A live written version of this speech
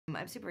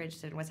I'm super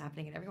interested in what's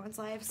happening in everyone's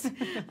lives.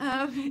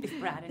 If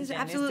Brad and Jen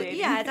absolutely, is dating.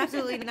 yeah, it's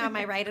absolutely not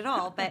my right at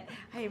all, but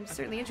I am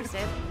certainly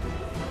interested.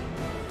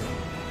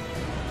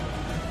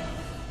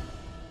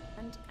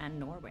 And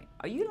Norway.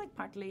 Are you like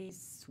partly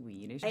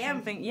Swedish? Or I am.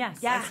 Something? Yes,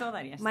 yeah. I saw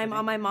that yesterday.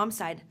 On my mom's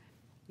side.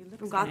 You look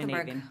from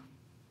Gothenburg. Scandinavian.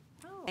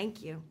 Oh.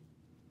 Thank you.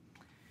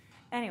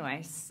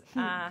 Anyways,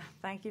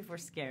 thank you for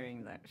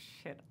scaring the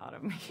shit out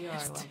of me You are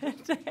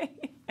yesterday.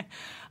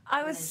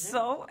 I was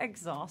so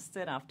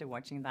exhausted after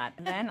watching that.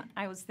 And then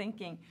I was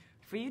thinking,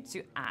 for you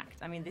to act,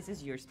 I mean, this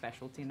is your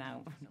specialty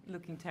now,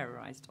 looking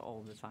terrorized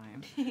all the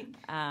time.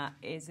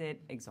 Is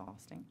it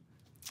exhausting?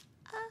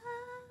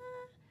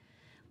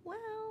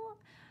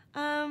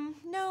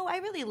 No, I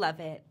really love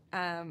it.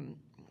 I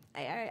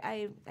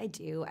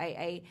do.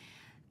 I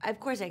of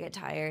course I get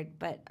tired,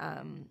 but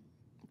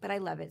I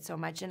love it so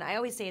much. And I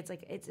always say it's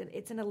like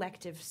it's an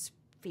elective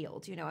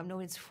field. You know, no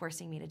one's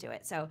forcing me to do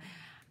it. So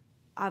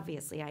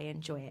obviously I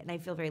enjoy it, and I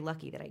feel very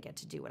lucky that I get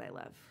to do what I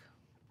love.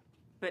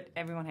 But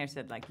everyone here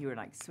said like you were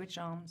like switch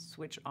on,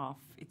 switch off.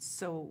 It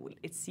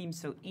seems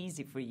so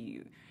easy for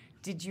you.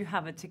 Did you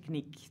have a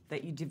technique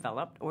that you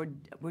developed, or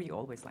were you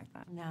always like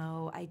that?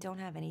 No, I don't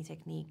have any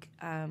technique.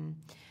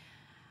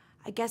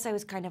 I guess I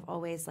was kind of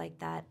always like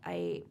that.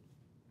 I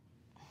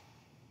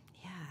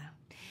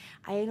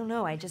don't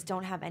know. I just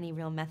don't have any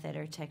real method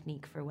or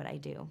technique for what I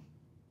do.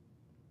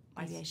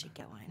 Maybe I should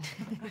get one.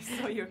 I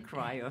saw your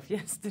cry-off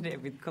yesterday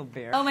with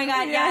Colbert. Oh my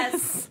God,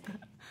 yes.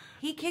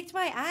 He kicked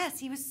my ass.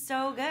 He was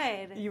so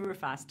good. You were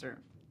faster.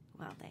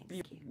 Well,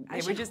 thanks. I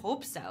should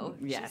hope so.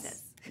 Yes.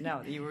 Jesus.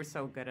 No, you were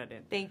so good at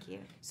it. Thank you.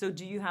 So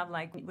do you have,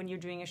 like, when you're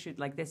doing a shoot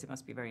like this, it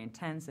must be very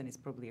intense and it's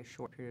probably a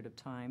short period of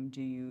time.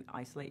 Do you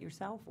isolate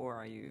yourself, or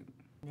are you...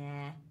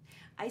 Nah.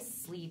 I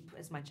sleep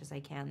as much as I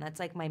can. That's,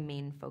 like, my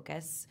main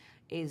focus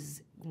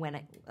is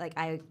when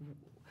I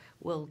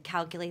will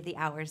calculate the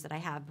hours that I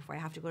have before I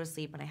have to go to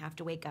sleep, and I have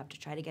to wake up to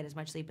try to get as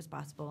much sleep as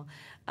possible.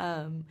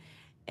 And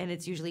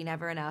it's usually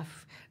never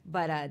enough,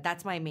 but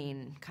that's my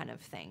main kind of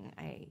thing.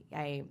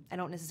 I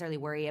don't necessarily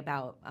worry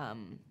about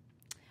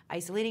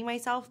isolating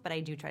myself, but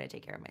I do try to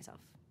take care of myself.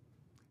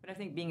 But I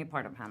think being a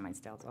part of Handmaid's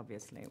Tale,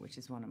 obviously, which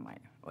is one of my...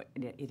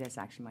 It is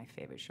actually my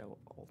favorite show of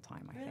all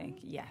time, I think.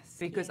 Yes.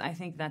 Because I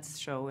think that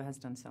show has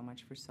done so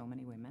much for so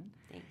many women.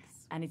 Thanks.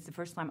 And it's the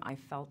first time I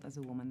felt as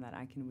a woman that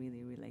I can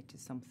really relate to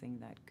something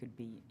that could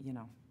be, you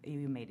know,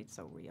 you made it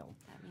so real.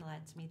 That means a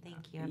lot to me.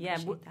 Thank you. I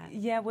appreciate that.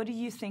 Yeah, what do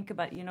you think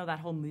about, you know, that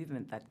whole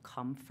movement that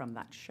come from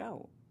that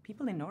show?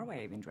 People in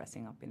Norway have been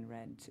dressing up in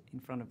red in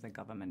front of the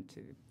government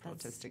to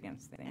protest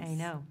against things. I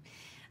know.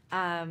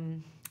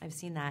 I've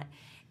seen that.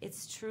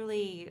 It's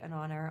truly an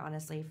honor,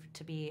 honestly,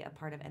 to be a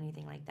part of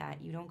anything like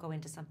that. You don't go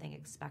into something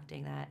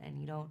expecting that,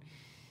 and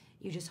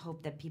you just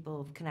hope that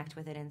people connect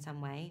with it in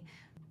some way.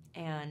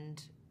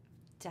 And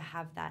to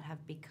have that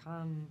have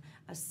become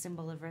a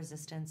symbol of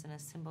resistance and a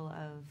symbol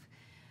of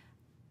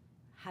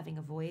having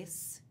a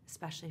voice,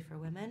 especially for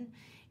women,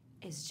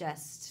 is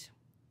just,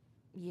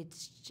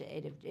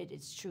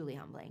 it's truly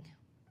humbling.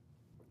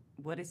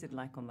 What is it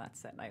like on that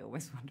set? I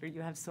always wonder.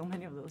 You have so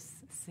many of those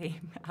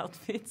same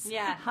outfits.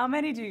 Yeah. How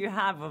many do you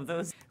have of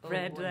those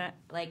red?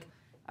 Like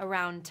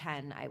around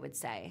 10, I would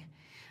say,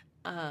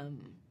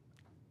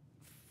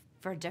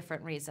 for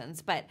different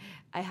reasons. But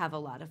I have a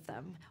lot of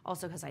them.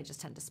 Also because I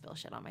just tend to spill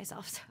shit on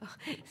myself, so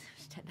I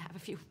tend to have a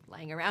few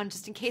lying around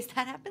just in case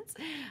that happens.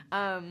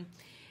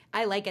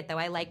 I like it, though.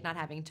 I like not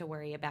having to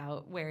worry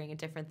about wearing a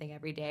different thing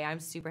every day. I'm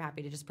super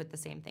happy to just put the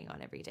same thing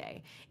on every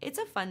day. It's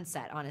a fun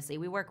set, honestly.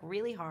 We work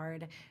really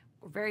hard.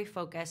 We're very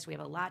focused. We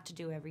have a lot to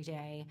do every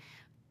day.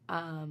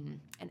 And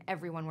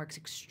everyone works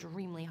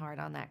extremely hard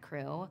on that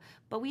crew.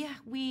 But we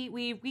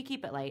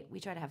keep it light.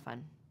 We try to have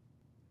fun.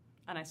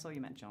 And I saw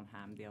you met John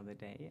Hamm the other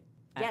day.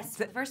 Yes,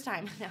 for the first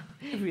time. No.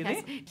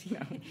 Really?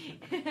 Yes.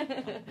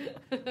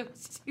 No.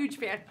 Huge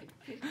fan.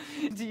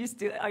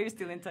 Are you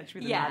still in touch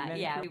with the Mad Mad Men?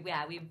 Yeah.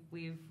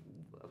 We've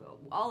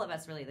all of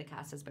us, really, the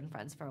cast has been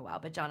friends for a while,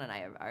 but John and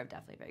I are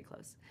definitely very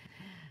close.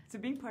 So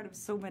being part of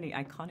so many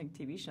iconic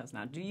TV shows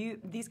now,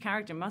 these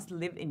characters must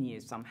live in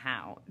you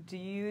somehow. Do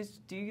you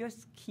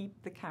just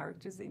keep the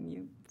characters in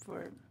you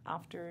for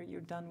after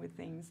you're done with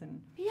things?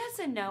 And yes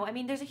and no. I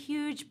mean, there's a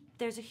huge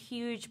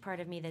part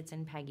of me that's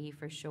in Peggy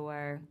for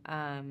sure,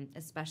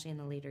 especially in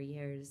the later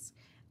years.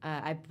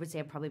 I would say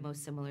I'm probably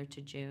most similar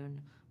to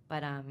June.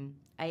 But I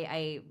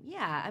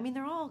mean,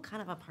 they're all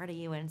kind of a part of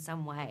you in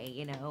some way,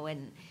 you know,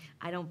 and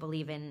I don't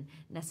believe in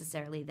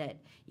necessarily that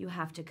you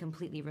have to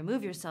completely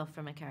remove yourself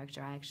from a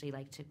character. I actually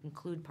like to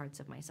include parts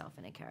of myself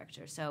in a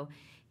character. So,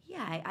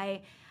 yeah,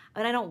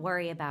 but I don't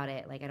worry about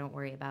it. Like, I don't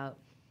worry about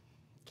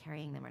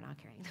carrying them or not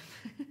carrying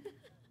them.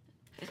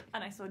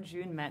 And I saw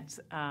June met,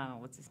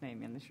 what's his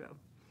name in the show?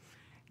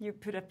 You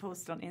put a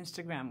post on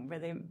Instagram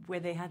where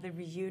they had the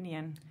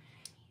reunion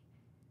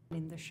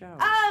in the show.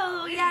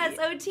 Oh, yes,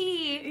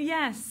 OT.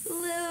 Yes.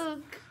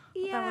 Luke.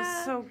 Yeah. That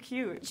was so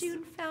cute.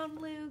 June found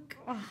Luke.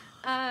 Oh.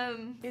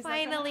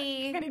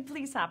 Finally. Can it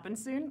please happen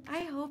soon?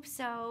 I hope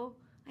so.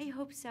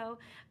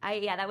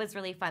 Yeah, that was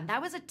really fun.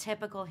 That was a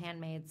typical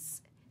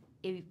Handmaid's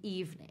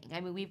evening. I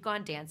mean, we've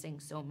gone dancing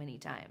so many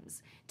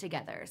times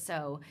together.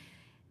 So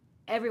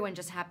everyone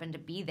just happened to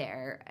be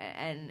there,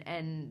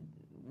 and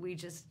we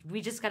just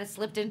kind of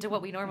slipped into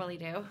what we normally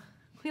do.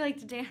 We like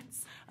to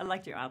dance. I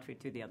liked your outfit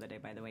too the other day,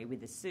 by the way,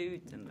 with the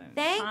suit and the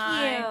Thank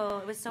tie. you.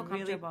 It was so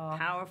comfortable. Really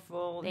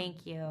powerful.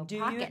 Thank you. Do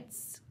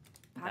Pockets.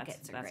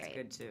 Pockets are that's great.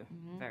 good too.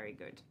 Very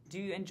good. Do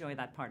you enjoy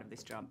that part of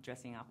this job,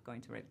 dressing up,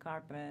 going to red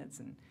carpets,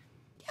 and?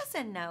 Yes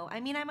and no. I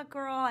mean, I'm a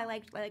girl. I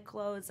like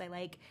clothes. I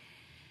like,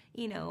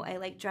 I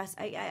like dress.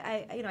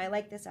 I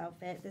like this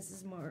outfit. This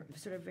is more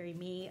sort of very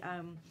me.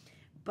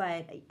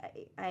 But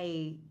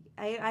I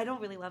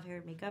don't really love hair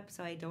and makeup,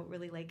 so I don't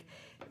really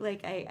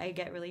I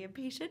get really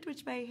impatient,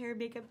 which my hair and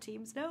makeup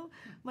teams know,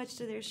 much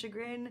to their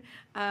chagrin.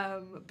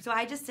 So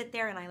I just sit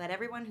there and I let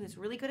everyone who's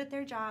really good at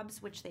their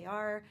jobs, which they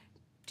are,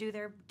 do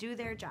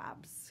their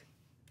jobs.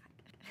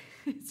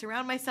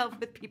 Surround myself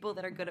with people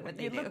that are good at what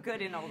they do. You look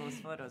good in all those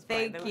photos.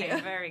 Thank by the you.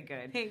 way. Very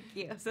good. Thank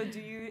you. So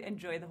do you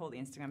enjoy the whole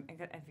Instagram?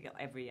 I feel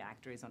every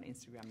actor is on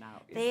Instagram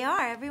now. They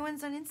are.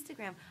 Everyone's on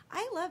Instagram.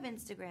 I love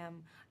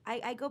Instagram.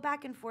 I go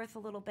back and forth a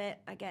little bit.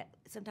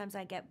 Sometimes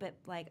I get a bit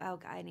like, oh,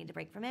 I need to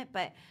break from it.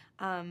 But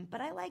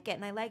I like it,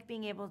 and I like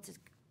being able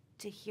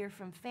to hear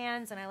from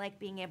fans, and I like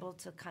being able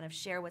to kind of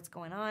share what's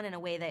going on in a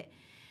way that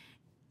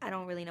I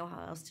don't really know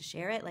how else to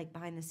share it, like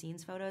behind the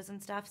scenes photos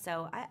and stuff.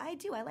 So I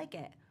like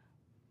it.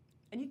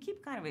 And you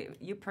keep kind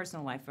of your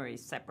personal life very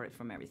separate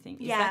from everything.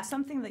 Is Yeah. that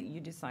something that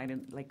you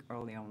decided like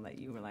early on that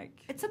you were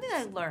like? It's something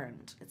that I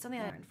learned. It's something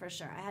I learned for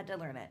sure. I had to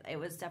learn it. It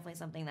was definitely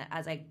something that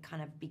as I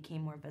kind of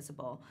became more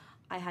visible,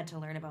 I had to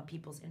learn about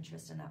people's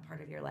interest in that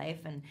part of your life,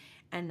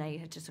 and I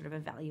had to sort of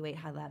evaluate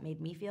how that made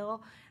me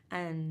feel.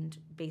 And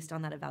based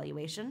on that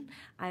evaluation,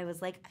 I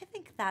was like, I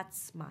think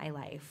that's my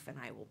life, and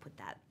I will put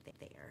that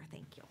there.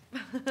 Thank you.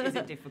 Is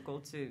it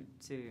difficult to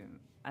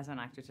as an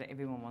actor,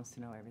 everyone wants to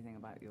know everything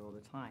about you all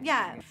the time?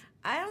 Yeah,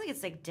 I don't think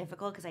it's like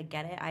difficult because I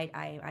get it.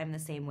 I'm the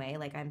same way.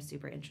 Like I'm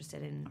super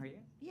interested in. Are you?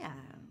 Yeah,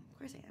 of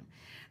course I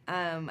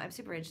am. I'm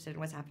super interested in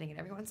what's happening in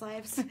everyone's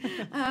lives.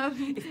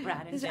 If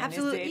Brad and Jen is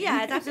dating.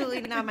 Yeah, it's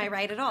absolutely not my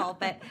right at all.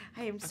 But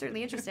I am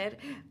certainly interested.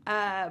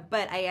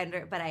 But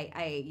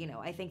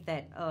I think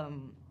that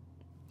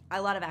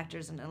a lot of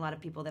actors and a lot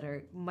of people that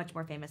are much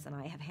more famous than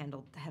I have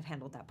handled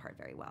that part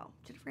very well.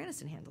 Jennifer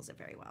Aniston handles it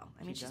very well.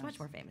 I mean, she's much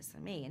more famous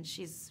than me, and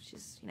she's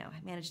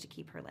managed to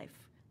keep her life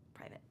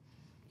private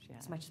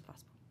as much as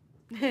possible.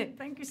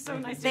 Thank you so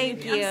much.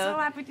 Thank you. I'm so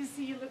happy to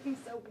see you looking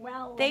so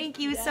well. Thank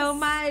you so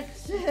much.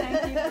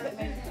 Thank you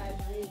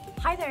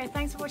for Hi there,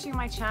 thanks for watching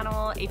my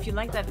channel. If you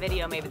like that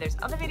video, maybe there's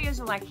other videos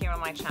you like here on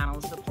my channel,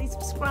 so please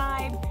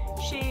subscribe,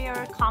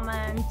 share,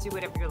 comment, do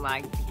whatever you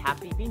like. Be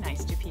happy, be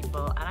nice to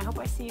people, and I hope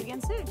I see you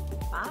again soon.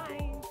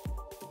 Bye.